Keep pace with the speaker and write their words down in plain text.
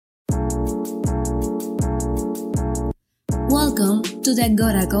Welcome to the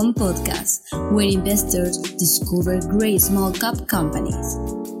Agoracom podcast, where investors discover great small cap companies.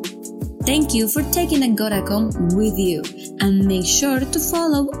 Thank you for taking Agoracom with you, and make sure to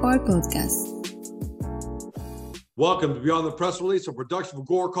follow our podcast. Welcome to Beyond the Press Release, a production of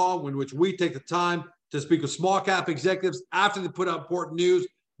Agoracom, in which we take the time to speak with small cap executives after they put out important news.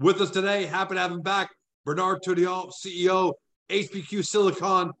 With us today, happy to have him back, Bernard Tourillon, CEO, HPQ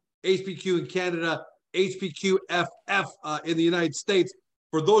Silicon, HPQ in Canada, HPQ FF in the United States.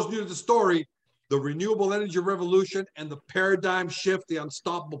 For those new to the story, the renewable energy revolution and the paradigm shift, the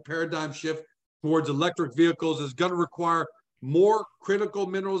unstoppable paradigm shift towards electric vehicles is going to require more critical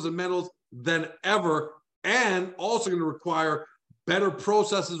minerals and metals than ever, and also going to require better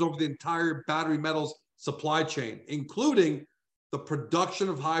processes over the entire battery metals supply chain, including the production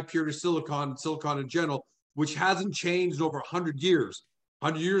of high purity silicon and silicon in general, which hasn't changed over 100 years.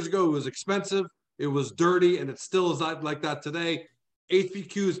 100 years ago, it was expensive, it was dirty, and it still is not like that today.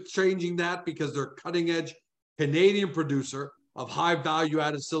 HPQ is changing that because they're a cutting-edge Canadian producer of high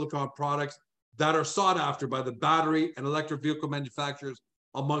value-added silicon products that are sought after by the battery and electric vehicle manufacturers,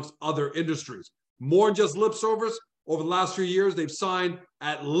 amongst other industries. More than just lip service, over the last few years, they've signed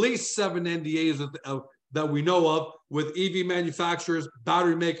at least 7 NDAs that we know of with EV manufacturers,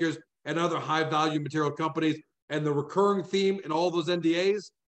 battery makers, and other high-value material companies. And the recurring theme in all those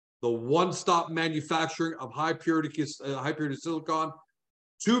NDAs, the one-stop manufacturing of high-purity silicon.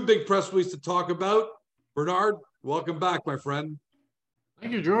 Two big press releases to talk about. Bernard, welcome back, my friend.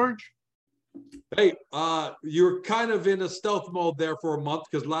 Thank you, George. Hey, you're kind of in a stealth mode there for a month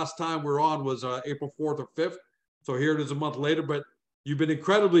because last time we were on was April 4th or 5th. So here it is a month later, but you've been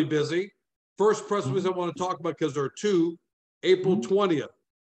incredibly busy. First press release I want to talk about, because there are two. April 20th,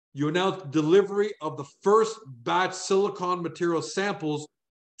 you announced delivery of the first batch silicon material samples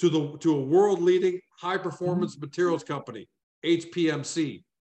to a world-leading high-performance materials company, HPMC.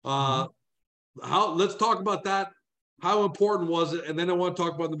 Let's talk about that. How important was it? And then I want to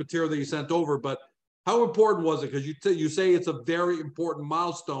talk about the material that you sent over. But how important was it? Because you say it's a very important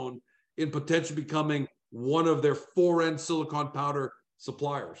milestone in potentially becoming one of their 4N silicon powder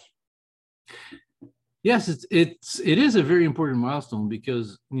suppliers. Yes, it is a very important milestone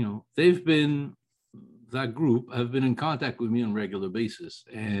because that group have been in contact with me on a regular basis,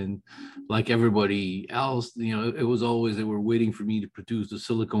 and like everybody else, it was always they were waiting for me to produce the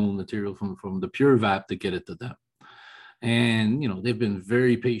silicone material from the pure VAP to get it to them. And they've been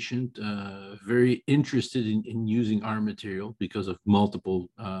very patient, very interested in using our material because of multiple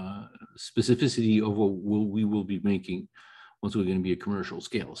specificity of what we will be making once we're going to be a commercial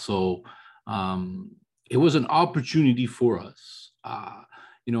scale. So it was an opportunity for us.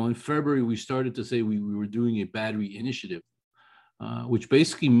 In February, we started to say we were doing a battery initiative, which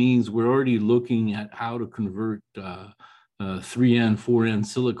basically means we're already looking at how to convert 3N, 4N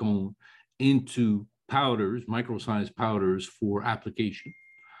silicone into powders, micro-sized powders for application.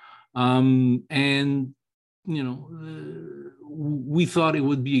 We thought it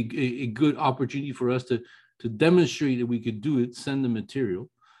would be a good opportunity for us to demonstrate that we could do it, send the material.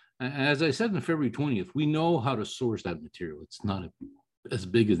 As I said on February 20th, we know how to source that material. It's not as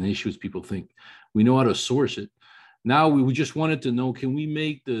big as an issue as people think. We know how to source it. Now we just wanted to know, can we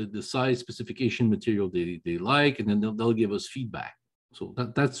make the size specification material they like, and then they'll give us feedback. So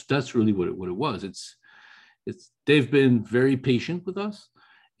that's really what it was. They've been very patient with us,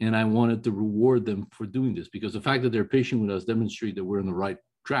 and I wanted to reward them for doing this, because the fact that they're patient with us demonstrates that we're on the right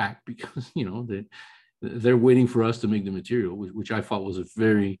track, because they're waiting for us to make the material, which I thought was a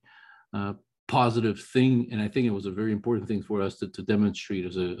very positive thing. And I think it was a very important thing for us to demonstrate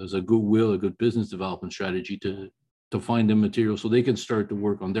as a goodwill, a good business development strategy to find the material so they can start to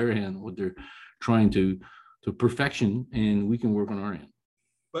work on their hand, what they're trying to perfection, and we can work on our end.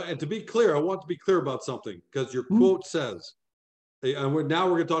 And to be clear, I want to be clear about something, because your quote says, and now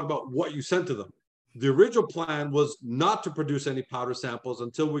we're going to talk about what you sent to them. The original plan was not to produce any powder samples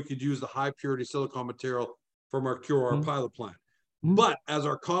until we could use the high purity silicon material from our QRR pilot plant. But as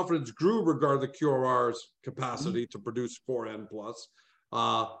our confidence grew regarding the QRR's capacity to produce 4N plus,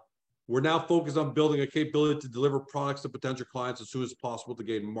 we're now focused on building a capability to deliver products to potential clients as soon as possible to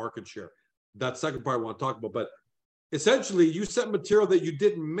gain market share. That second part I want to talk about, but essentially you sent material that you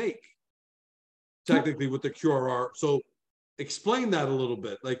didn't make technically with the QRR. So explain that a little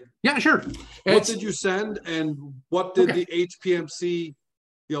bit. Yeah, sure. What did you send, and what did the HPMC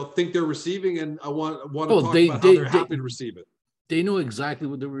think they're receiving? And I want to talk about how they're happy to receive it. They know exactly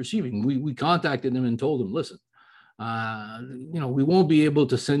what they're receiving. We contacted them and told them, listen, we won't be able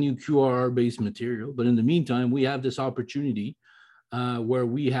to send you QRR-based material, but in the meantime, we have this opportunity where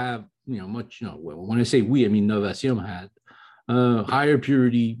we have, when I say we, I mean Novasium had higher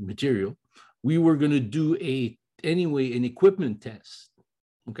purity material. We were going to do an equipment test.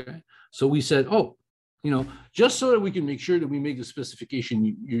 Okay. So we said, oh, just so that we can make sure that we make the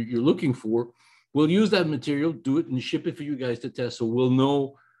specification you're looking for, we'll use that material, do it, and ship it for you guys to test. So we'll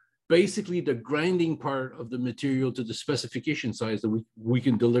know basically the grinding part of the material to the specification size that we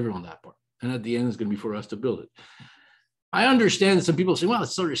can deliver on that part. And at the end, it's going to be for us to build it. I understand that some people say, well,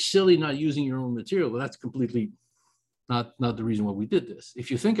 it's sort of silly not using your own material, but that's completely not the reason why we did this.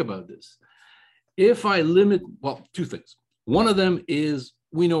 If you think about this, if I limit, well, two things. One of them is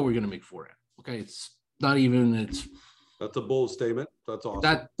we know we're going to make 4N. Okay, it's that's a bold statement. That's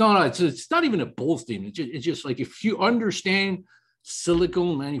awesome. It's not even a bold statement. It's just like, if you understand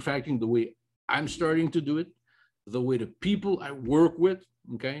silicone manufacturing the way I'm starting to do it, the way the people I work with,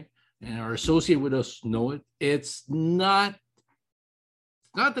 okay, and are associated with us know it, it's not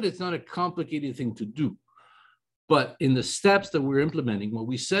that it's not a complicated thing to do, but in the steps that we're implementing, what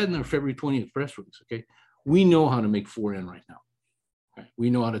we said in our February 20th press release, okay, we know how to make 4N right now. Okay? We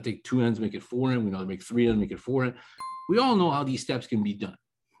know how to take 2Ns, make it 4N. We know how to make 3N, make it 4N. We all know how these steps can be done.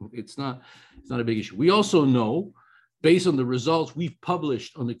 It's not a big issue. We also know, based on the results we've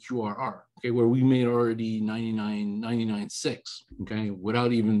published on the QRR, okay, where we made already 99.6, okay,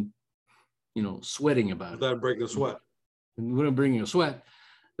 without even, sweating about it. Without breaking a sweat. Without bringing a sweat,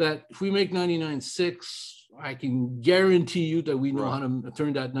 that if we make 99.6, I can guarantee you that we know how to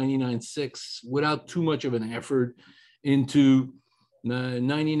turn that 99.6 without too much of an effort into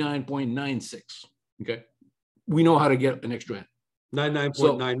 99.96, okay? We know how to get an extra N.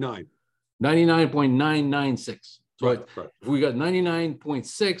 99.99. 99.996. So right. If we got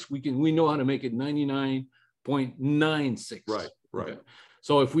 99.6, we know how to make it 99.96. Right. Okay?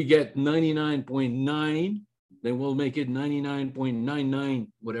 So if we get 99.9, then we'll make it 99.99,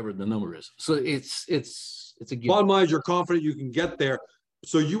 whatever the number is. So it's a given. Bottom line is you're confident you can get there.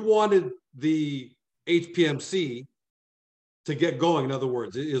 So you wanted the HPMC to get going. In other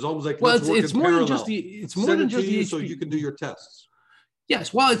words, it's almost like it's more than just the HPMC. So you can do your tests.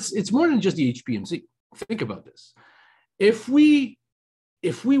 Yes, well, it's more than just the HPMC. Think about this. If we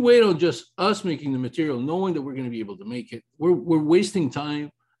wait on just us making the material, knowing that we're going to be able to make it, we're wasting time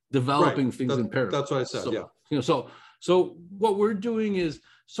developing things in parallel. That's what I said. So what we're doing is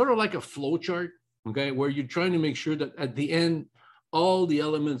sort of like a flow chart, okay, where you're trying to make sure that at the end all the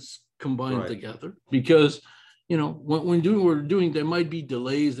elements combine together, because when we're doing, there might be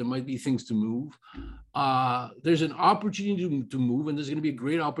delays, there might be things to move. There's an opportunity to move, and there's going to be a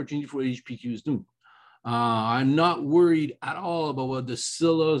great opportunity for HPQs to move. I'm not worried at all about what the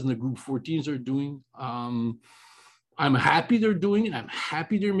Scillas and the Group 14s are doing. I'm happy they're doing it. I'm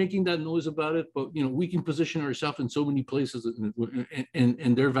happy they're making that noise about it. But we can position ourselves in so many places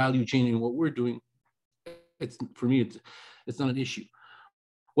in their value chain and what we're doing. For me, it's not an issue.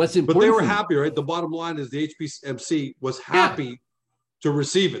 What's important? But they were happy, right? The bottom line is the HPMC was happy to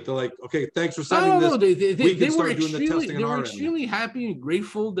receive it. They're like, okay, thanks for sending this. We can start doing the testing. They were extremely happy and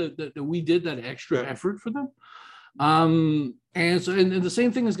grateful that we did that extra effort for them. And the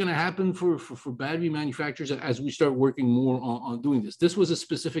same thing is going to happen for battery manufacturers as we start working more on doing this. This was a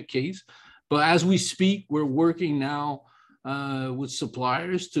specific case, but as we speak, we're working now with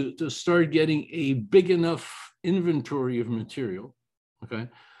suppliers to start getting a big enough inventory of material, okay,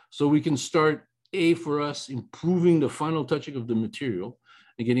 so we can start for us improving the final touching of the material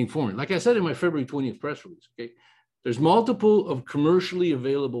and getting forward. Like I said in my February 20th press release, okay, there's multiple of commercially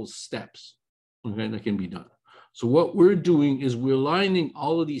available steps, okay, that can be done. So what we're doing is we're aligning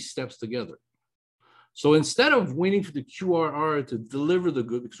all of these steps together. So instead of waiting for the QRR to deliver the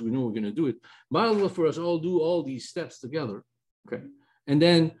good, because we know we're going to do it, might as well for us all do all these steps together, okay? And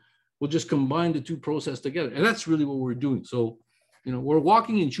then we'll just combine the two processes together. And that's really what we're doing. So, we're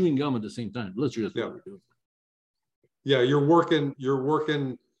walking and chewing gum at the same time. Literally, that's what we're doing. Yeah, you're working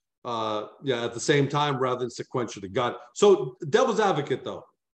at the same time rather than sequentially. Got it. So devil's advocate though,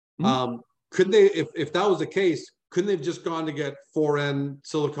 couldn't they, if that was the case, couldn't they have just gone to get 4N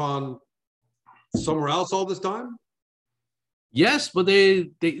silicon somewhere else all this time? Yes, but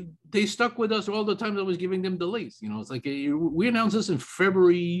they stuck with us all the time that was giving them delays. It's like we announced this in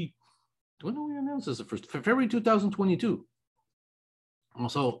February. When did we announce this? February 2022.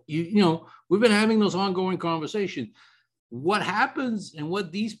 So, we've been having those ongoing conversations. What happens and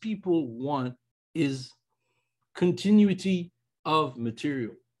what these people want is continuity of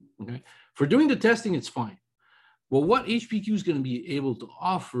material. Okay. For doing the testing, it's fine. Well, what HPQ is going to be able to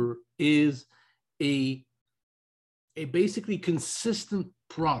offer is a basically consistent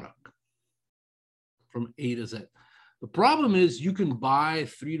product from A to Z. The problem is you can buy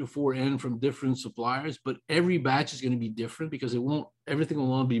 3 to 4N from different suppliers, but every batch is going to be different because everything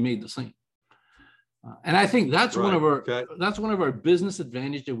will not be made the same. And I think that's one of our business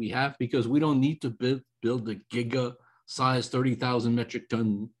advantage that we have, because we don't need to build a giga size 30,000 metric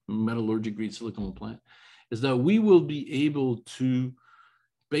ton metallurgic grade silicone plant, is that we will be able to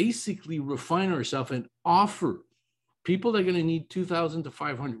basically refine ourselves and offer people that are going to need 2,000 to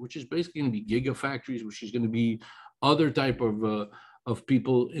 500, which is basically going to be gigafactories, which is going to be other type of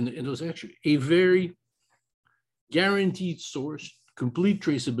people in those actually a very guaranteed source, complete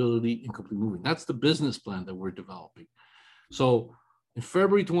traceability, and complete moving. That's the business plan that we're developing. So in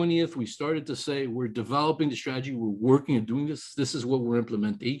February 20th, we started to say we're developing the strategy, we're working at doing this. This is what we're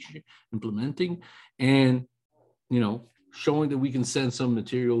implementing, and showing that we can send some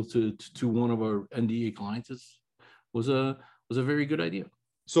material to one of our NDA clients was a very good idea.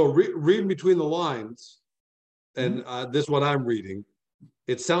 So reading between the lines, and this is what I'm reading,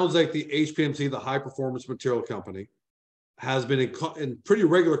 it sounds like the HPMC, the High Performance Material Company, has been in pretty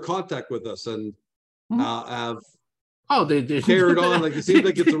regular contact with us, and have they carried on. Like, it seems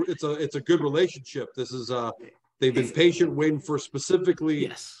like it's a good relationship. This is they've been patient, waiting for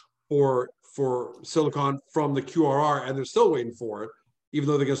specifically for silicon from the QRR, and they're still waiting for it, even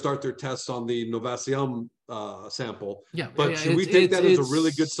though they're going to start their tests on the Novacium sample. But should we take that as a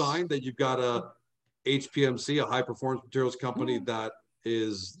really good sign that you've got a HPMC, a High Performance Materials Company, that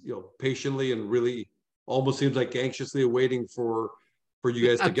is patiently and really almost seems like anxiously awaiting for you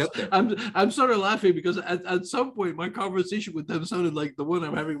guys to get there? I'm sort of laughing because at some point my conversation with them sounded like the one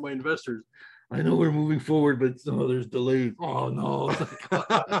I'm having with my investors. I know we're moving forward, but there's delays. Oh no.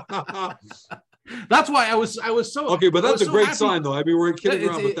 That's why I was so okay, but that's a great happy. Sign, though. I mean, we're kidding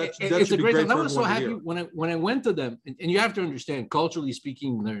around, but that should be great. I was so happy when I went to them, and you have to understand, culturally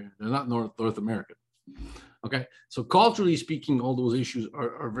speaking, they're not North American. Okay, so culturally speaking, all those issues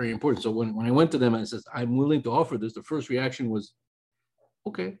are very important. So when I went to them and I said, I'm willing to offer this, the first reaction was,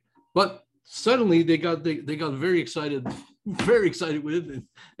 okay. But suddenly they got very excited with it,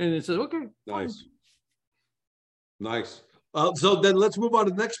 and it said, okay. Nice. So then let's move on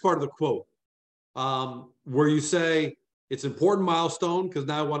to the next part of the quote, where you say it's an important milestone, because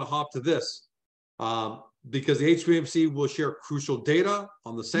now I want to hop to this, because the HPMC will share crucial data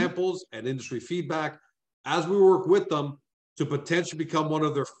on the samples and industry feedback as we work with them to potentially become one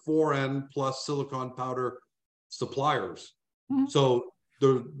of their 4N plus silicon powder suppliers. So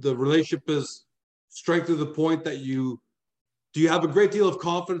the relationship is strengthened to the point that do you have a great deal of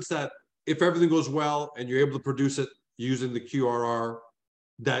confidence that if everything goes well and you're able to produce it using the QRR,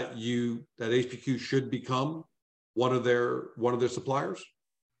 that HPQ should become one of their suppliers?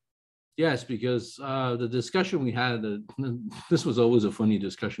 Yes, because the discussion we had, this was always a funny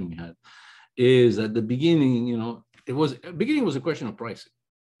discussion we had, is at the beginning, was a question of pricing.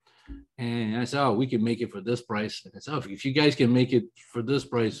 And I said, oh, we can make it for this price. And I said, oh, if you guys can make it for this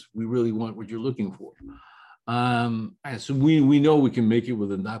price, we really want what you're looking for. And so we know we can make it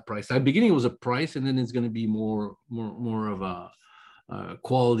within that price. At the beginning, it was a price, and then it's going to be more of a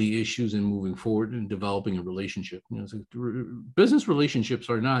quality issues and moving forward and developing a relationship. So business relationships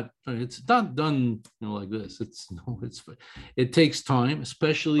it's not done like this. It takes time,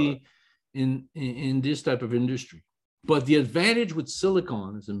 especially in this type of industry. But the advantage with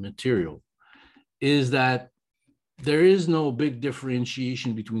silicon as a material is that there is no big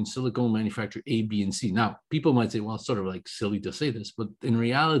differentiation between silicone manufacturer A, B, and C. Now, people might say, well, it's sort of like silly to say this, but in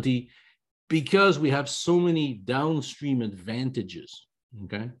reality, because we have so many downstream advantages,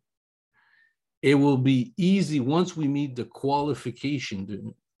 okay, it will be easy once we meet the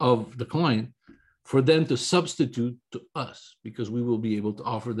qualification of the client for them to substitute to us, because we will be able to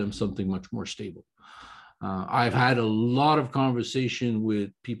offer them something much more stable. I've had a lot of conversation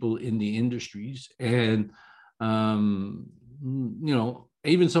with people in the industries, and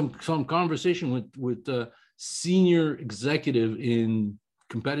even some conversation with senior executive in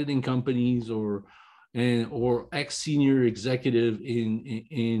competing companies or ex-senior executive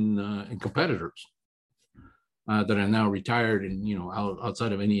in competitors that are now retired and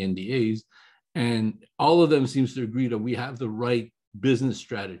outside of any NDAs, and all of them seems to agree that we have the right business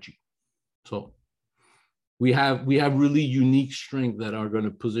strategy. So we have really unique strength that are going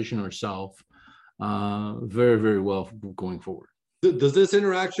to position ourselves very, very well going forward. Does this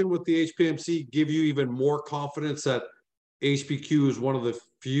interaction with the HPMC give you even more confidence that HPQ is one of the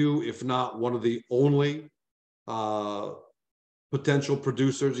few, if not one of the only potential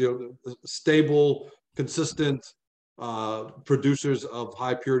producers, stable, consistent producers of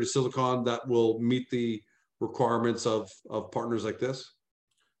high purity silicon that will meet the requirements of partners like this?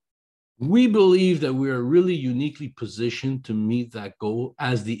 We believe that we are really uniquely positioned to meet that goal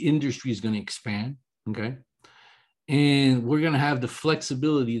as the industry is going to expand. Okay. And we're going to have the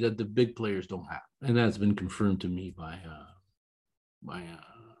flexibility that the big players don't have. And that's been confirmed to me by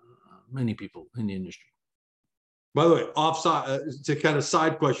many people in the industry. By the way, offside, it's a kind of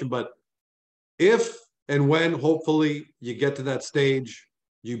side question, but if and when hopefully you get to that stage,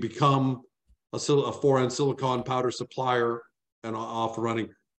 you become a 4N silicon powder supplier and off and running,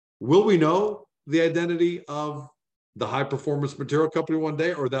 will we know the identity of the high performance material company one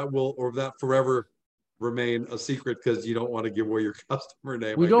day, or that forever remain a secret because you don't want to give away your customer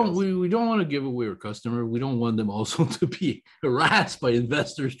name? We don't want to give away our customer. We don't want them also to be harassed by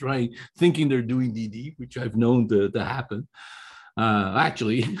investors thinking they're doing DD, which I've known to happen.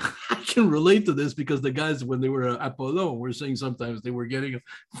 Actually, I can relate to this because the guys, when they were at Apollo, were saying sometimes they were getting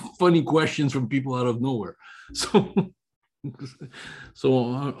funny questions from people out of nowhere. So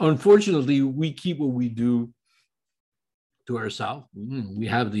unfortunately, we keep what we do to ourselves. We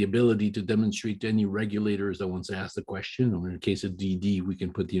have the ability to demonstrate to any regulators that wants to ask the question, or in the case of DD, we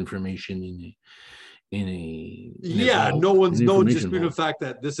can put the information no one's disputing the fact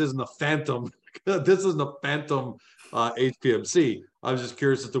that this isn't a phantom. This isn't a phantom HPMC. I was just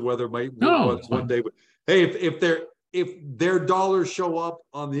curious as to whether it might one day. But hey, if their dollars show up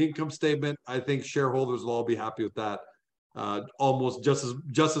on the income statement, I think shareholders will all be happy with that. Almost just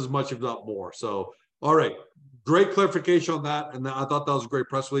as much, if not more. So, all right, great clarification on that, and I thought that was a great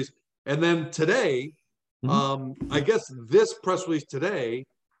press release. And then today, I guess this press release today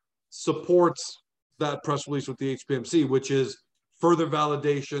supports that press release with the HPMC, which is further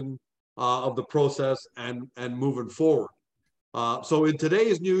validation of the process and moving forward. So in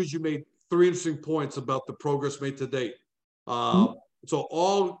today's news, you made 3 interesting points about the progress made to date. So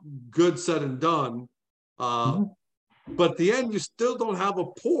all good said and done. But at the end, you still don't have a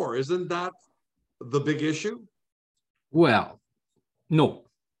pour. Isn't that the big issue? Well, no.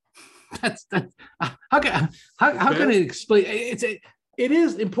 That's how can I explain? It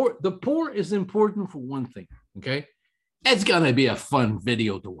is important. The pour is important for one thing. Okay, it's gonna be a fun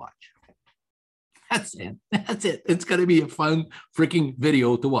video to watch. That's it. It's gonna be a fun freaking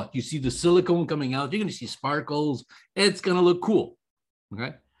video to watch. You see the silicone coming out. You're gonna see sparkles. It's gonna look cool.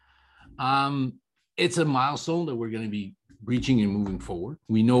 Okay. It's a milestone that we're going to be reaching and moving forward.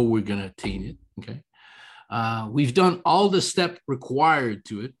 We know we're going to attain it. Okay. We've done all the steps required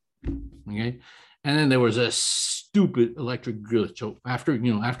to it. Okay. And then there was a stupid electric glitch. So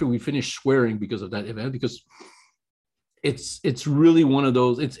after we finished swearing because of that event, because it's really one of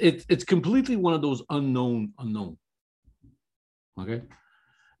those, it's completely one of those unknown. Okay.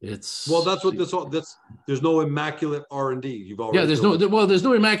 That's what there's no immaculate R&D. You've already there's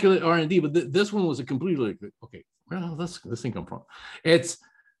no immaculate R&D, but this one was a completely okay. Well, let's think I'm wrong.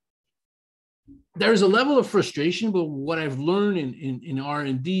 There's a level of frustration, but what I've learned in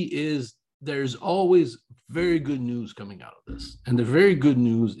R&D is there's always very good news coming out of this, and the very good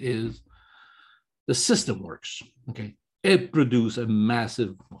news is the system works. Okay, it produced a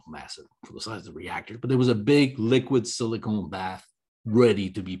massive for the size of the reactor, but there was a big liquid silicone bath ready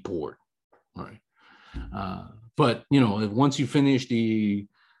to be poured. All right. But once you finish the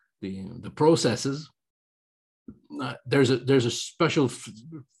processes, there's a special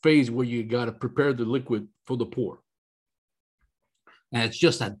phase where you got to prepare the liquid for the pour. And it's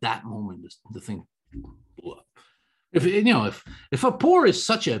just at that moment the thing blew up. If a pour is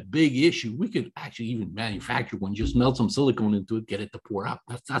such a big issue, we could actually even manufacture one, just melt some silicone into it, get it to pour out.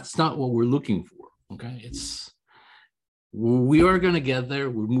 That's not what we're looking for. Okay. We are going to get there.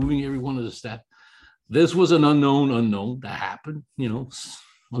 We're moving every one of the steps. This was an unknown that happened.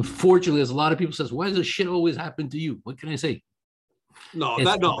 Unfortunately, as a lot of people says, why does this shit always happen to you? What can I say?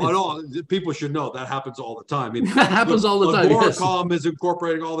 People should know that happens all the time. That happens all the time. Agoracom is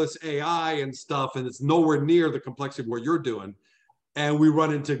incorporating all this AI and stuff, and it's nowhere near the complexity of what you're doing. And we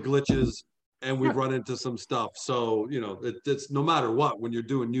run into glitches, and we run into some stuff. So it's no matter what, when you're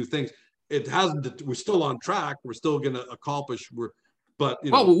doing new things. We're still on track. We're still going to accomplish.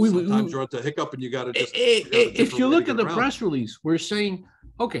 Sometimes you're at the hiccup and you got to just. If you look at the press release, we're saying,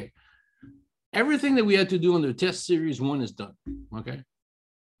 okay, everything that we had to do under test series 1 is done. Okay.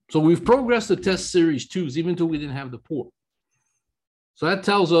 So we've progressed to test series 2s, even though we didn't have the pour. So that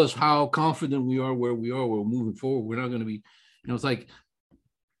tells us how confident we are where we are. We're moving forward. We're not going to be, it's like,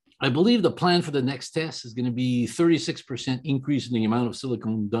 I believe the plan for the next test is going to be 36% increase in the amount of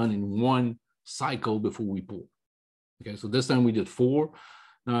silicone done in one cycle before we pour. Okay, so this time we did 4.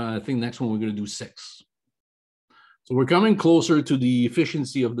 I think next one we're going to do 6. So we're coming closer to the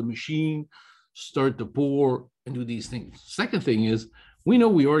efficiency of the machine, start to pour and do these things. Second thing is We know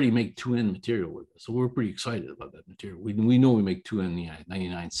we already make 2N material with it, so we're pretty excited about that material. We know we make 2N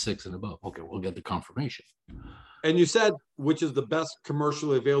 99.6 and above. Okay, we'll get the confirmation. And you said which is the best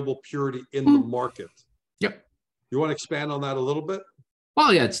commercially available purity in the market. Yep. You want to expand on that a little bit?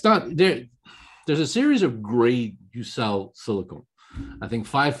 Well, yeah, it's not there. There's a series of grade you sell silicone. I think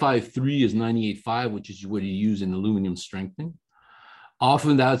 553 is 98.5, which is what you use in aluminum strengthening.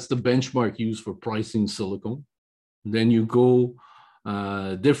 Often that's the benchmark used for pricing silicone. Then you go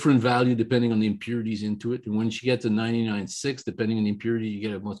different value depending on the impurities into it. And once you get to 99.6, depending on the impurity, you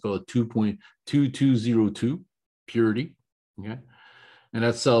get what's called a 2.2202 purity. Okay. And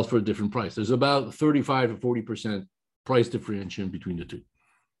that sells for a different price. There's about 35 to 40% price differentiation between the two.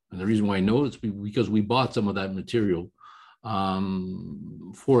 And the reason why I know it's because we bought some of that material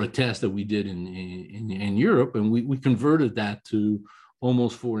for a test that we did in Europe, and we converted that to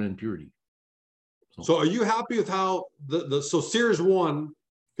almost 4N purity. So are you happy with how so series one,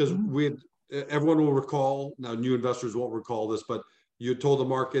 because everyone will recall, now new investors won't recall this, but you told the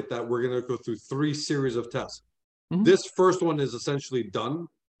market that we're going to go through 3 series of tests. Mm-hmm. This first one is essentially done.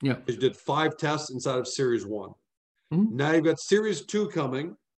 Yeah. You did 5 tests inside of series one. Mm-hmm. Now you've got series 2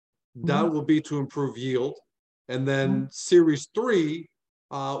 coming. That will be to improve yield. And then series 3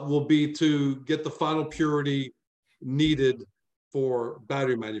 will be to get the final purity needed for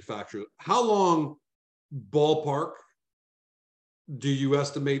battery manufacturers. How long, ballpark, do you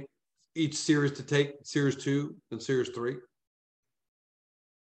estimate each series to take, series 2 and series 3?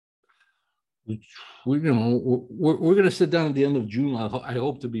 We're going to sit down at the end of June. I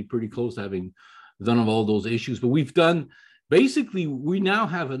hope to be pretty close to having done of all those issues. But we've done, basically, we now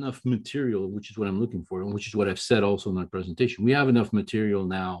have enough material, which is what I'm looking for, and which is what I've said also in my presentation. We have enough material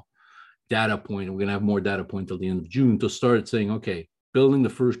now, data point, and we're going to have more data point till the end of June to start saying, okay, building the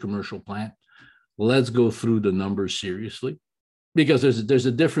first commercial plant, let's go through the numbers seriously, because there's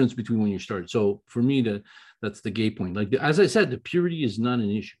a difference between when you start. So for me, that's the gate point. Like, as I said, the purity is not an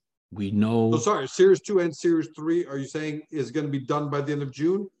issue. We know. Oh, sorry, series 2 and series 3, are you saying is going to be done by the end of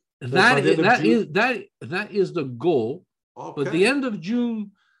June? That is the goal. Okay. But the end of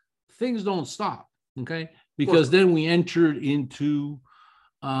June, things don't stop. Okay, because then we entered into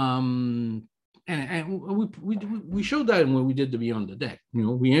and we showed that when we did the Beyond the Deck. You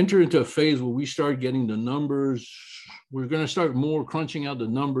know, we enter into a phase where we start getting the numbers. We're going to start more crunching out the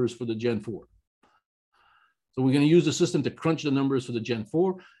numbers for the Gen 4. So we're going to use the system to crunch the numbers for the Gen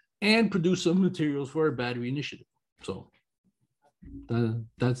 4 and produce some materials for our battery initiative. So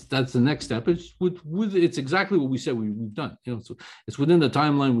that's the next step. It's exactly what we said we've done. You know, so it's within the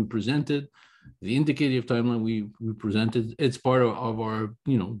timeline we presented, the indicative timeline we presented. It's part of our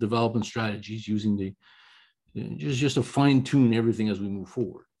development strategies, using the just to fine tune everything as we move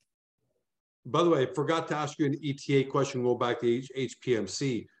forward. By the way, I forgot to ask you an ETA question. Go back to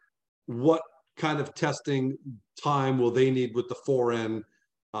HPMC. What kind of testing time will they need with the 4N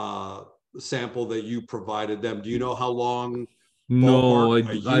sample that you provided them? Do you know how long? No, a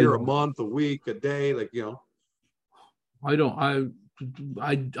year, a month, a week, a day, I don't.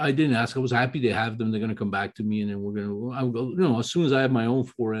 I didn't ask. I was happy to have them. They're going to come back to me, and then I'll go, as soon as I have my own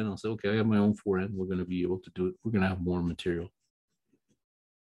 4N, I'll say, okay, I have my own 4N. We're going to be able to do it. We're going to have more material.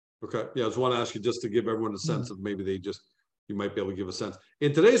 Okay. Yeah, I just want to ask you just to give everyone a sense of maybe you might be able to give a sense.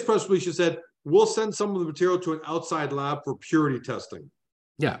 In today's press release, you said, we'll send some of the material to an outside lab for purity testing.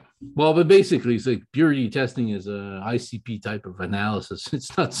 Yeah. Well, but basically, it's like purity testing is a ICP type of analysis.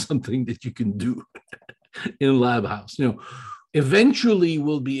 It's not something that you can do in lab house. Eventually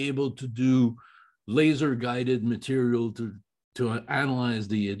we'll be able to do laser guided material to analyze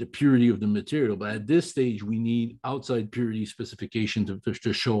the purity of the material. But at this stage, we need outside purity specification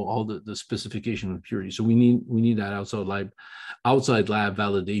to show all the specification of purity. So we need that outside lab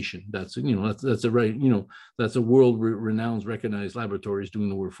validation. That's that's a world renowned, recognized laboratories doing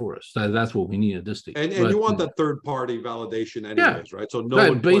the work for us. That's what we need at this stage. And you want that third party validation anyways, right? So no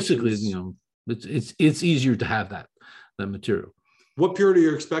one basically, it's easier to have that material. What purity are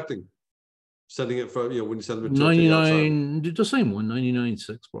you expecting? Sending it for, when you send the material 99, the same one,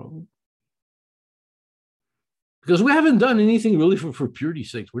 99.6 probably. Because we haven't done anything really for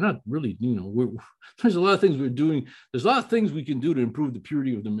purity's sake. We're not really, there's a lot of things we're doing. There's a lot of things we can do to improve the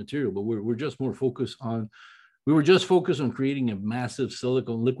purity of the material, but we're just more focused on, we were just focused on creating a massive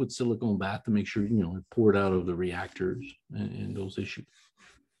liquid silicone bath to make sure, it poured out of the reactors and those issues.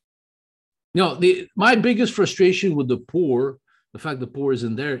 My biggest frustration with the fact the pour is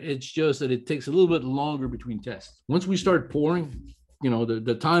in there, it's just that it takes a little bit longer between tests. Once we start pouring,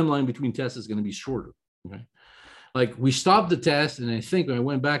 the timeline between tests is going to be shorter. Okay. Like, we stopped the test, and I think I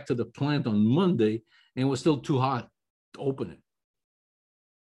went back to the plant on Monday, and it was still too hot to open it.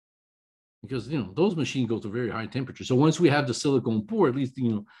 because those machines go to very high temperature. So once we have the silicone pour, at least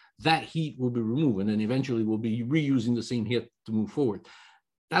that heat will be removed, and then eventually we'll be reusing the same heat to move forward.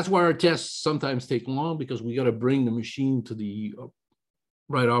 That's why our tests sometimes take long, because we got to bring the machine to the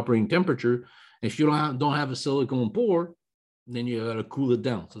right operating temperature. If you don't have a silicone pour, then you got to cool it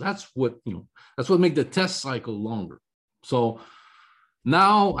down. So that's what makes the test cycle longer. So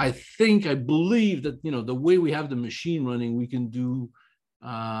now I believe that the way we have the machine running, we can do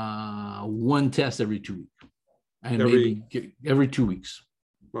one test every 2 weeks, and maybe every 2 weeks.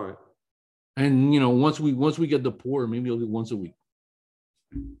 Right. And once we get the pour, maybe it'll be once a week.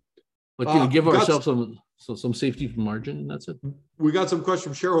 But give ourselves some safety margin, and that's it. We got some questions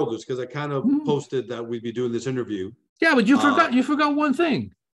from shareholders, because I kind of posted that we'd be doing this interview. Yeah, but you forgot one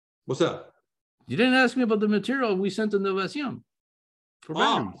thing. What's that? You didn't ask me about the material we sent to Novation for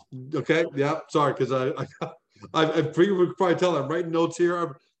batteries. Okay, yeah, sorry, because I could probably tell I'm writing notes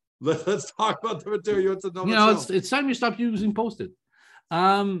here. Let's talk about the material. It's time you stop using Post-it.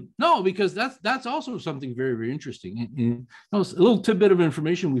 No, because that's also something very, very interesting. And a little tidbit of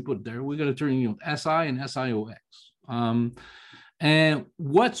information we put there. We got to turn SI and SIOX. And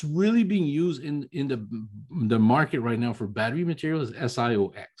what's really being used in the market right now for battery material is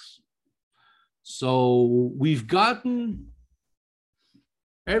SIOX. So we've gotten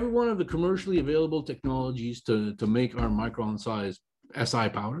every one of the commercially available technologies to make our micron size SI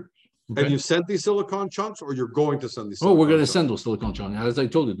powder. Okay. And you sent these silicon chunks, or you're going to send these? We're going to send those silicon chunks. As I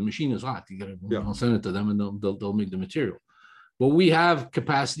told you, the machine is hot. You got to send it to them, and they'll make the material. But we have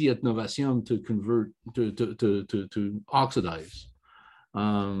capacity at Novation to convert to oxidize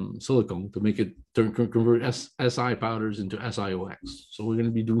silicon to make it convert SI powders into SIOX. So we're going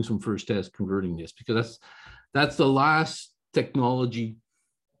to be doing some first tests converting this, because that's the last technology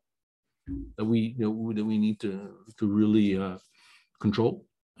that we need to really control.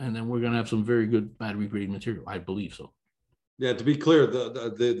 And then we're going to have some very good battery grade material. I believe so. Yeah, to be clear,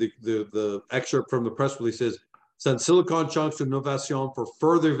 the excerpt from the press release is send silicon chunks to Novation for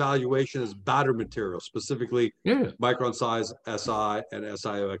further evaluation as battery material, specifically micron size SI and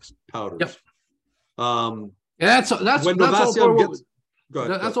SIOX powders. Yep. That's when Novation gets. Go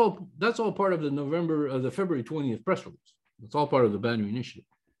ahead. That's all part of the February 20th press release. It's all part of the battery initiative.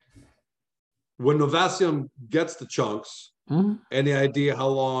 When Novation gets the chunks, any idea how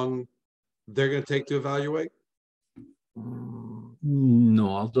long they're going to take to evaluate?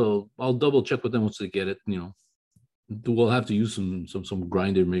 No, I'll double check with them once they get it. We'll have to use some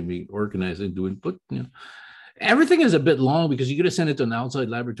grinder, maybe organize and do it. But everything is a bit long, because you got to send it to an outside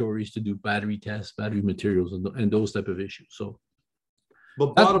laboratories to do battery tests, battery materials, and those type of issues. So,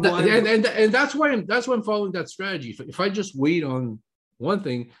 but bottom line, and that's why I'm following that strategy. If I just wait on one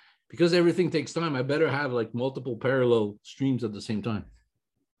thing, because everything takes time, I better have like multiple parallel streams at the same time.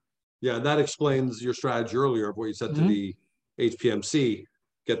 Yeah, that explains your strategy earlier of what you said to the HPMC,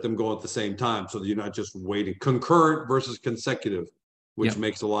 get them going at the same time, so that you're not just waiting. Concurrent versus consecutive, which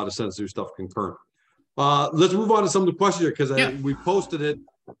makes a lot of sense to do stuff concurrent. Let's move on to some of the questions here, because we posted it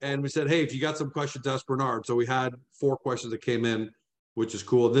and we said, hey, if you got some questions, ask Bernard. So we had 4 questions that came in, which is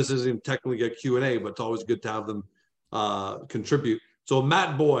cool. This isn't technically a Q&A, but it's always good to have them contribute. So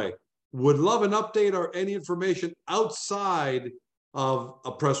Matt Boy would love an update or any information outside of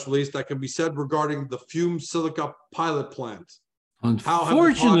a press release that can be said regarding the fumed silica pilot plant. How have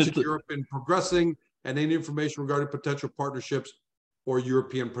the talks in Europe been progressing, and any information regarding potential partnerships or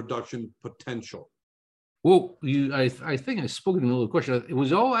European production potential? Well, I think I spoke in another question. It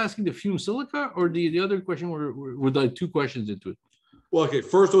was all asking the fumed silica, or the other question were like 2 questions into it? Well, okay.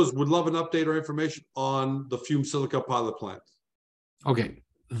 First was, would love an update or information on the fumed silica pilot plant. Okay,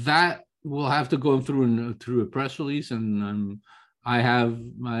 that will have to go through a press release, and I have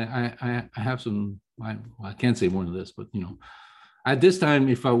some. I can't say more than this, but at this time,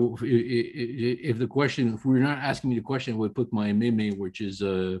 if the question, if we're not asking me the question, I would put my meme, which is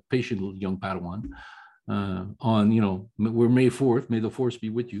a patient young Padawan, on. We're May 4th. May the force be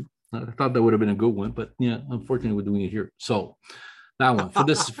with you. I thought that would have been a good one, but unfortunately, we're doing it here. So that one for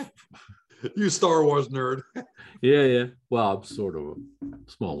this. You Star Wars nerd. Yeah. Well, I'm sort of a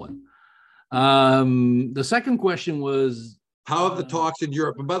small one. The second question was, how have the talks in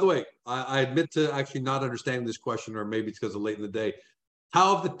Europe? And by the way, I admit to actually not understanding this question, or maybe it's because of late in the day.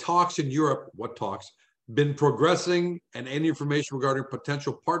 How have the talks in Europe, what talks, been progressing, and any information regarding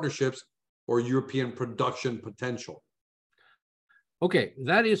potential partnerships or European production potential? Okay,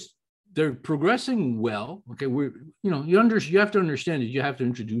 they're progressing well. Okay, you have to understand that you have to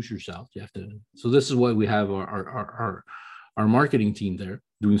introduce yourself. So this is why we have our marketing team there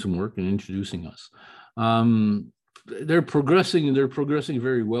doing some work and introducing us. they're progressing, and they're progressing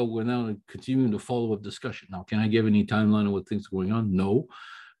very well. We're now continuing the follow-up discussion. Now, can I give any timeline on what things are going on? No,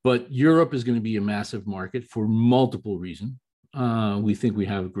 but Europe is going to be a massive market for multiple reasons. We think we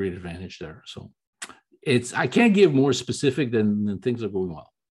have a great advantage there. So I can't give more specific than things are going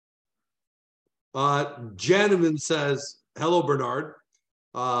well. Janaman says, hello, Bernard.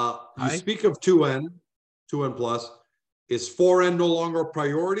 You speak of 2N plus. Is 4N no longer a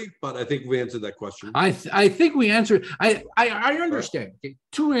priority? But I think we answered that question. I think we answered. I understand. Okay.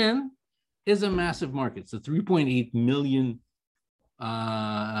 2N is a massive market. It's a 3.8 million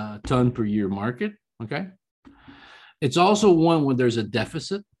ton per year market. Okay. It's also one where there's a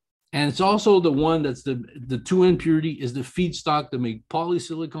deficit. And it's also the one that's the 2N purity is the feedstock to make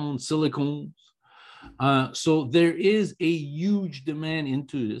polysilicon, silicones. So there is a huge demand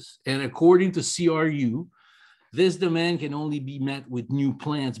into this. And according to CRU, this demand can only be met with new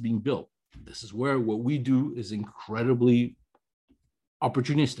plants being built. This is where what we do is incredibly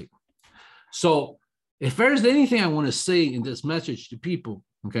opportunistic. So if there's anything I want to say in this message to people,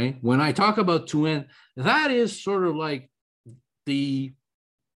 okay, when I talk about 2N, that is sort of like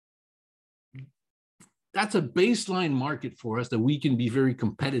that's a baseline market for us that we can be very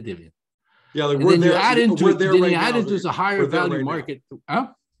competitive in. Yeah, like we're there. Add into a higher value market. Huh?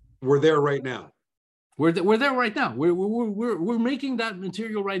 We're there right now. We're there right now. We're making that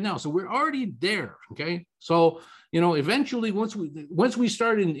material right now, so we're already there. Okay, so eventually once we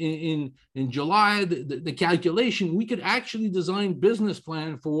start in July, the calculation, we could actually design business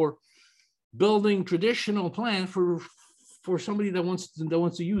plan for building traditional plan for somebody that wants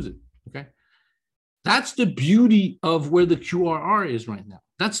to use it. Okay, that's the beauty of where the QRR is right now.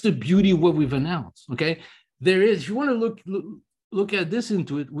 That's the beauty of what we've announced. Okay, there is. If you want to look at this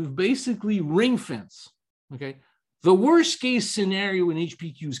into it, we've basically ring fence. Okay. The worst case scenario in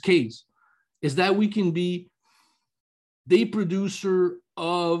HPQ's case is that we can be the producer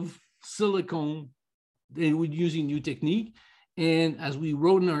of silicone using new technique. And as we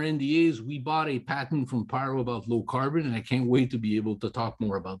wrote in our NDAs, we bought a patent from Pyro about low carbon, and I can't wait to be able to talk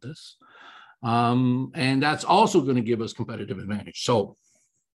more about this. And that's also going to give us competitive advantage. So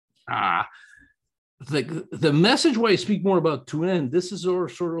the message where I speak more about 2N, this is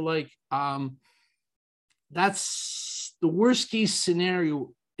sort of like, that's the worst case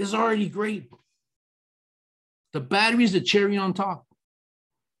scenario is already great. The battery is the cherry on top.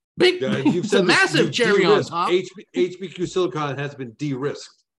 It's a massive cherry on top. HPQ silicon has been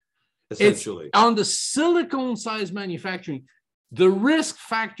de-risked, essentially. It's on the silicone size manufacturing, the risk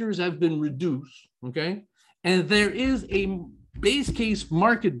factors have been reduced, okay? And there is a base case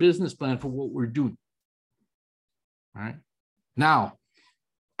market business plan for what we're doing. All right. Now,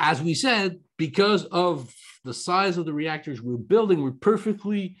 as we said, because of the size of the reactors we're building, we're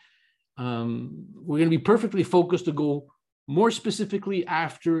going to be perfectly focused to go more specifically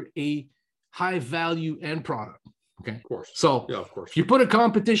after a high value end product. Okay. Of course. So yeah, of course. If you put a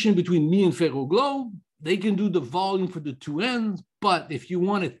competition between me and Ferroglobe, they can do the volume for the 2Ns, but if you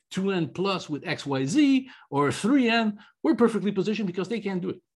want a 2N plus with XYZ or a 3N, we're perfectly positioned because they can't do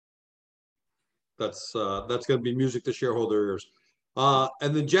it. That's going to be music to shareholder ears.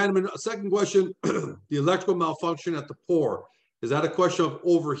 And then, gentlemen, a second question: the electrical malfunction at the pour, is that a question of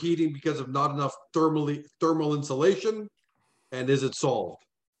overheating because of not enough thermal insulation, and is it solved?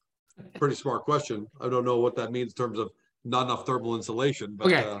 Pretty smart question. I don't know what that means in terms of not enough thermal insulation, but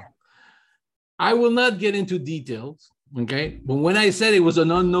okay. I will not get into details. Okay, but when I said it was an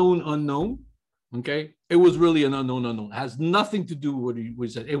unknown, okay, it was really an unknown. It has nothing to do with what we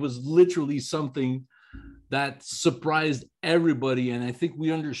said. It was literally something that surprised everybody, and I think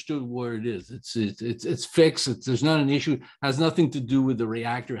we understood where it is. It's fixed. There's not an issue. It has nothing to do with the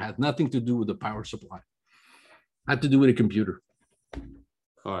reactor. It has nothing to do with the power supply. It had to do with a computer.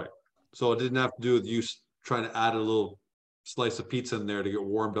 All right. So it didn't have to do with you trying to add a little slice of pizza in there to get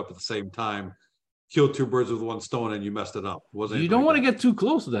warmed up at the same time. Kill two birds with one stone, and you messed it up. You don't want to get too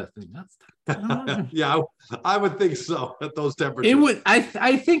close to that thing. Yeah, I would think so at those temperatures. It would. I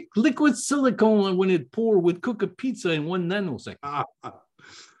think liquid silicone when it would cook a pizza in 1 nanosecond.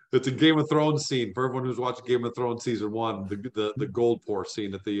 It's a Game of Thrones scene for everyone who's watching Game of Thrones season 1. The gold pour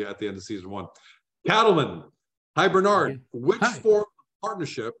scene at the end of season 1. Cattleman, hi Bernard. Which form of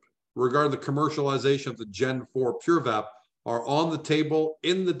partnership regarding the commercialization of the Gen 4 PureVap are on the table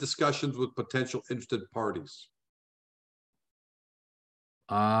in the discussions with potential interested parties?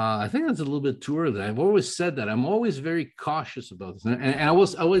 I think that's a little bit too early. I've always said that. I'm always very cautious about this. And I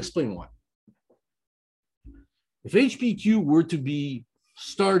will explain why. If HPQ were to be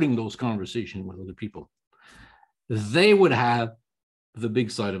starting those conversations with other people, they would have the big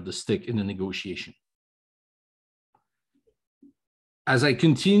side of the stick in the negotiation. as I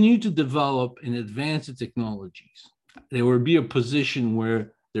continue to develop and advance the technologies, there will be a position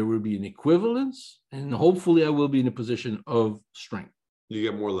where there will be an equivalence, and hopefully I will be in a position of strength. You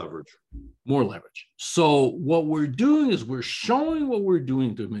get more leverage. More leverage. So what we're doing is we're showing what we're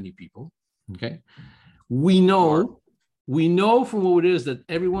doing to many people. Okay. We know from what it is that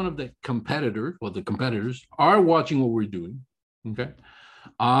every one of the competitors are watching what we're doing. Okay.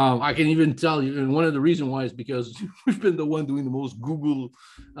 I can even tell you, and one of the reasons why is because we've been the one doing the most Google,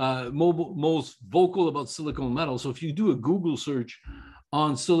 most vocal about silicon metal. So if you do a Google search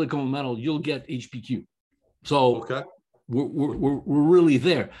on silicon metal, you'll get HPQ. So okay. we're really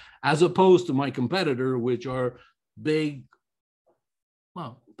there, as opposed to my competitor, which are big,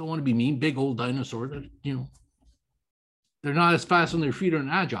 well, don't want to be mean, big old dinosaurs that, they're not as fast on their feet or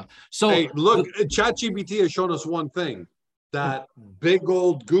agile. So hey, look, ChatGPT has shown us one thing, that big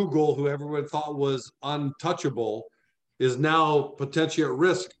old Google, who everyone thought was untouchable, is now potentially at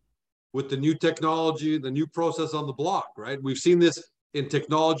risk with the new technology, the new process on the block, right? We've seen this in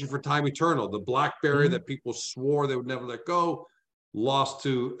technology for time eternal. The BlackBerry that people swore they would never let go, lost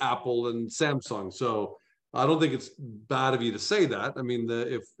to Apple and Samsung. So I don't think it's bad of you to say that. I mean,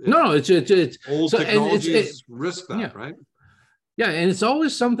 it's old technologies risk that, right? Yeah, and it's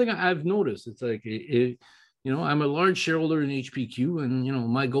always something I've noticed. It's like, I'm a large shareholder in HPQ, and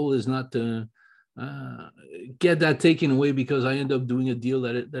my goal is not to get that taken away because I end up doing a deal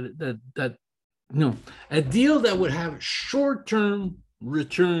a deal that would have short-term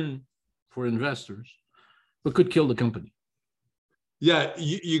return for investors, but could kill the company. Yeah,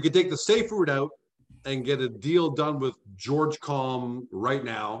 you could take the safe route out and get a deal done with Georgecom right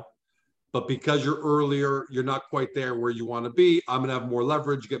now, but because you're earlier, you're not quite there where you want to be. I'm going to have more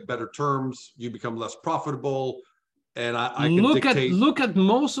leverage, get better terms, you become less profitable, and I can look at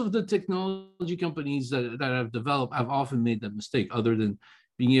most of the technology companies that have developed. I've often made that mistake, other than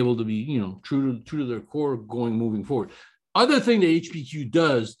being able to be, true to their core moving forward. Other thing that HPQ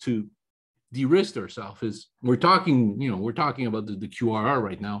does to de-risk ourselves is we're talking about the QRR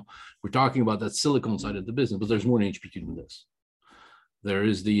right now. We're talking about that silicon side of the business, but there's more than HPQ than this. There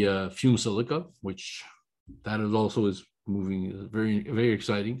is the fume silica, which that is also moving, very, very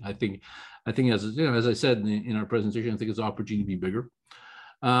exciting. I think as I said in our presentation, I think it's an opportunity to be bigger.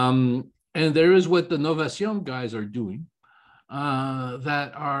 And there is what the Novation guys are doing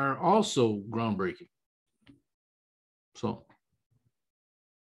that are also groundbreaking. So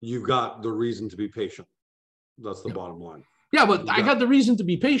you've got the reason to be patient. That's the bottom line. Yeah, but I got the reason to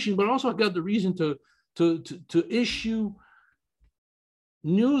be patient, but also I got the reason to issue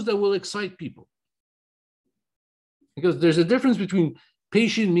news that will excite people. Because there's a difference between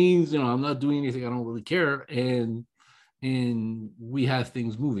patient means, I'm not doing anything, I don't really care, and we have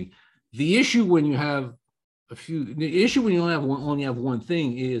things moving. The issue when you only have one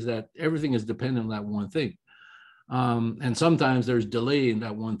thing is that everything is dependent on that one thing. And sometimes there's delay in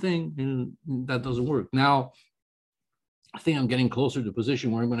that one thing, and that doesn't work. Now, I think I'm getting closer to the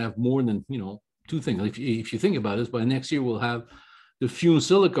position where I'm going to have more than, two things. If you think about this, by next year, we'll have the fume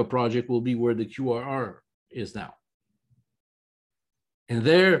silica project will be where the QRR is now. And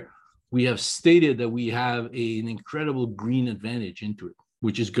there we have stated that we have an incredible green advantage into it,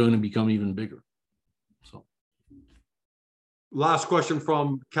 which is going to become even bigger. So, last question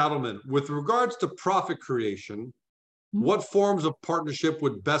from Cattleman. With regards to profit creation, what forms of partnership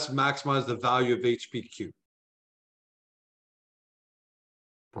would best maximize the value of HPQ?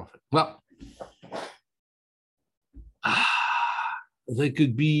 Profit. Well, they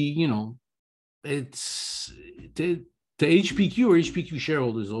could be, it's to HPQ or HPQ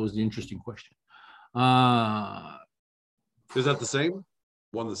shareholders is always the interesting question. Is that the same?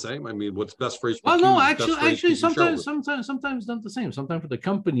 One the same? I mean, what's best for HPQ? Well, no, actually, sometimes not the same. Sometimes for the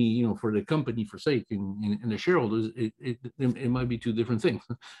company, for sake and the shareholders, it might be two different things.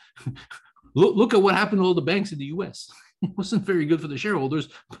 Look at what happened to all the banks in the U.S. It wasn't very good for the shareholders,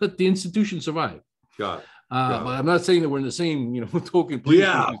 but the institution survived. Got it. But I'm not saying that we're in the same, token. Please,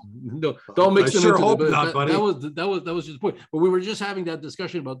 yeah. No, don't mix them sure into hope the, not, buddy. That was just the point. But we were just having that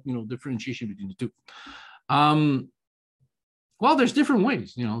discussion about differentiation between the two. Well, there's different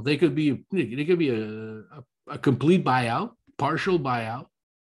ways. They could be a complete buyout, partial buyout,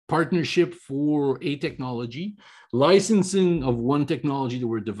 partnership for a technology, licensing of one technology that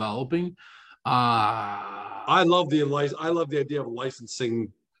we're developing. I love the idea of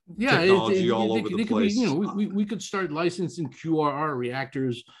licensing technology all over the place. We could start licensing QRR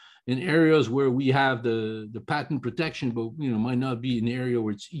reactors in areas where we have the patent protection, but might not be an area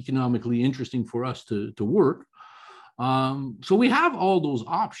where it's economically interesting for us to work. So we have all those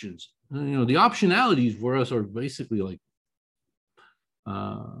options. The optionalities for us are basically like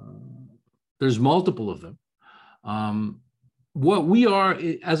There's multiple of them. What we are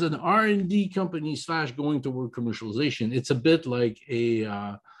as an R&D company / going toward commercialization, it's a bit like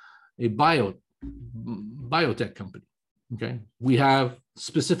a biotech company. Okay, we have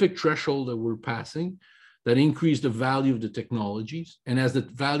specific threshold that we're passing that increase the value of the technologies, and as the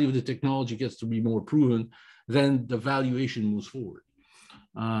value of the technology gets to be more proven, then the valuation moves forward.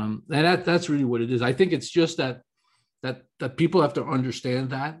 And that's really what it is. I think it's just that people have to understand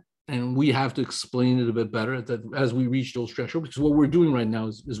that, and we have to explain it a bit better that as we reach those thresholds. Because what we're doing right now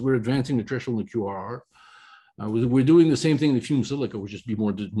is we're advancing the threshold in the QRR. We're doing the same thing in the fume silica. We'll just be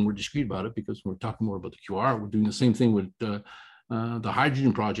more discreet about it because we're talking more about the QR. We're doing the same thing with the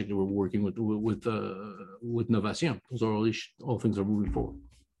hydrogen project that we're working with Novation. Those are all things that are moving forward.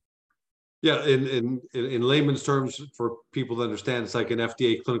 Yeah, in layman's terms, for people to understand, it's like an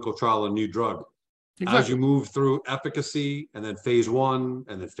FDA clinical trial on a new drug. Exactly. As you move through efficacy and then phase 1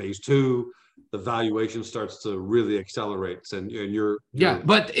 and then phase 2, the valuation starts to really accelerate. And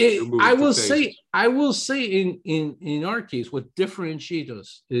I will say in our case, what differentiates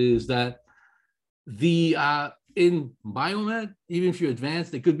us is that in biomed, even if you're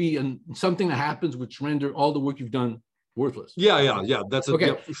advanced, there could be something that happens which render all the work you've done worthless. Yeah. That's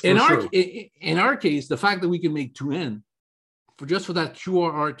okay. In our case, the fact that we can make 2N for that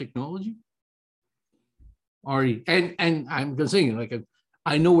QRR technology already, and I'm gonna say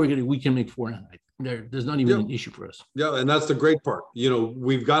I know we can make 4N. There's not even an issue for us. Yeah, and that's the great part.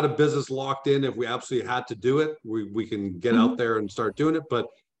 We've got a business locked in. If we absolutely had to do it, we can get out there and start doing it. But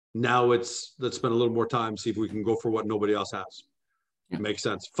now let's spend a little more time, see if we can go for what nobody else has. Yeah. Makes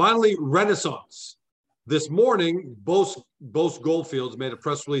sense. Finally, Renaissance. This morning, both Goldfields made a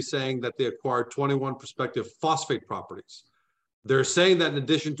press release saying that they acquired 21 prospective phosphate properties. They're saying that in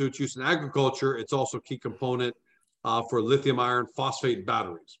addition to its use in agriculture, it's also a key component for lithium iron phosphate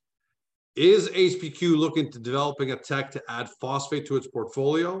batteries. Is HPQ looking to developing a tech to add phosphate to its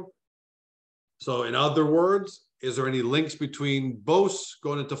portfolio? So in other words, is there any links between BOS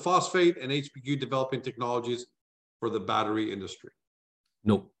going into phosphate and HPQ developing technologies for the battery industry?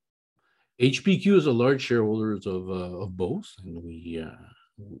 No. HPQ is a large shareholder of BOS, and we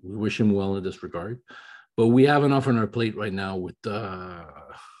wish him well in this regard. But we have enough on our plate right now with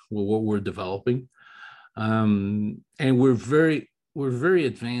what we're developing, and we're very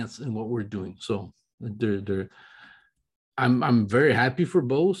advanced in what we're doing. So I'm very happy for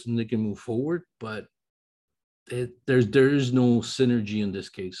BOS, and they can move forward. But there is no synergy in this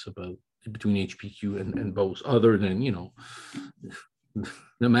case between HPQ and BOS, other than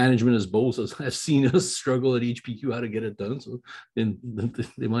the management as BOS has seen us struggle at HPQ how to get it done. So then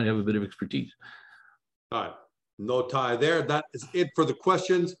they might have a bit of expertise. All right, no tie there. That is it for the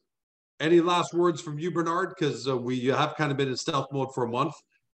questions. Any last words from you, Bernard? Because we have kind of been in stealth mode for a month,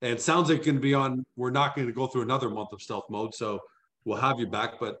 and it sounds like we're not going to go through another month of stealth mode, so we'll have you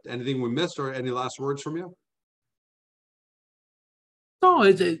back. But anything we missed, or any last words from you? No,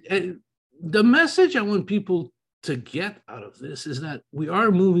 the message I want people to get out of this is that we are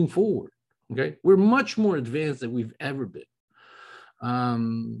moving forward. Okay, we're much more advanced than we've ever been.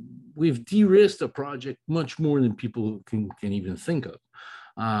 We've de-risked the project much more than people can even think of.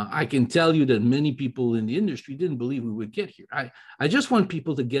 I can tell you that many people in the industry didn't believe we would get here. I just want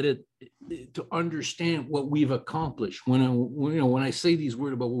people to get it, to understand what we've accomplished. When I say these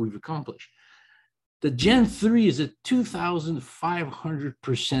words about what we've accomplished, the Gen 3 is a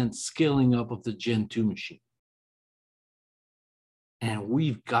 2,500% scaling up of the Gen 2 machine. And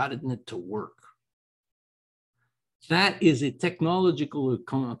we've gotten it to work. That is a technological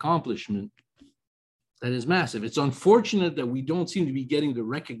accomplishment that is massive. It's unfortunate that we don't seem to be getting the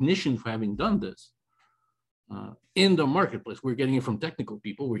recognition for having done this in the marketplace. We're getting it from technical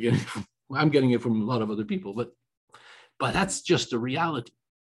people. I'm getting it from a lot of other people, but that's just the reality.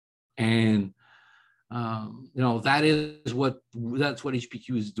 And that's what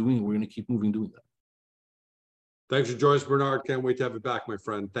HPQ is doing. We're going to keep doing that. Thanks for joining us, Bernard. Can't wait to have you back, my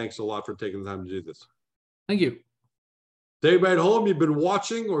friend. Thanks a lot for taking the time to do this. Thank you. To everybody at home, you've been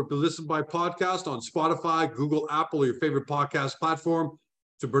watching or been listening by podcast on Spotify, Google, Apple, or your favorite podcast platform.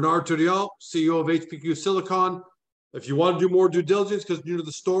 To Bernard Tourillon, CEO of HPQ Silicon. If you want to do more due diligence because you're new to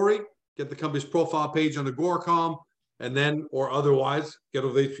the story, get the company's profile page on Agoracom, and then, or otherwise, get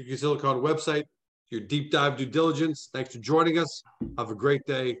over the HPQ Silicon website, your deep dive due diligence. Thanks for joining us. Have a great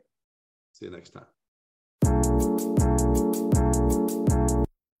day. See you next time.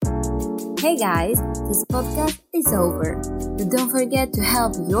 Hey guys, this podcast is over. But don't forget to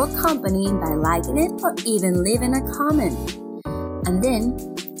help your company by liking it or even leaving a comment. And then,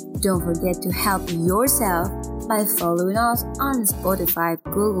 don't forget to help yourself by following us on Spotify,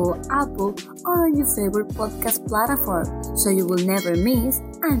 Google, Apple, or on your favorite podcast platform so you will never miss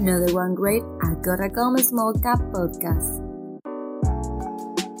another one great Agora Small Cap podcast.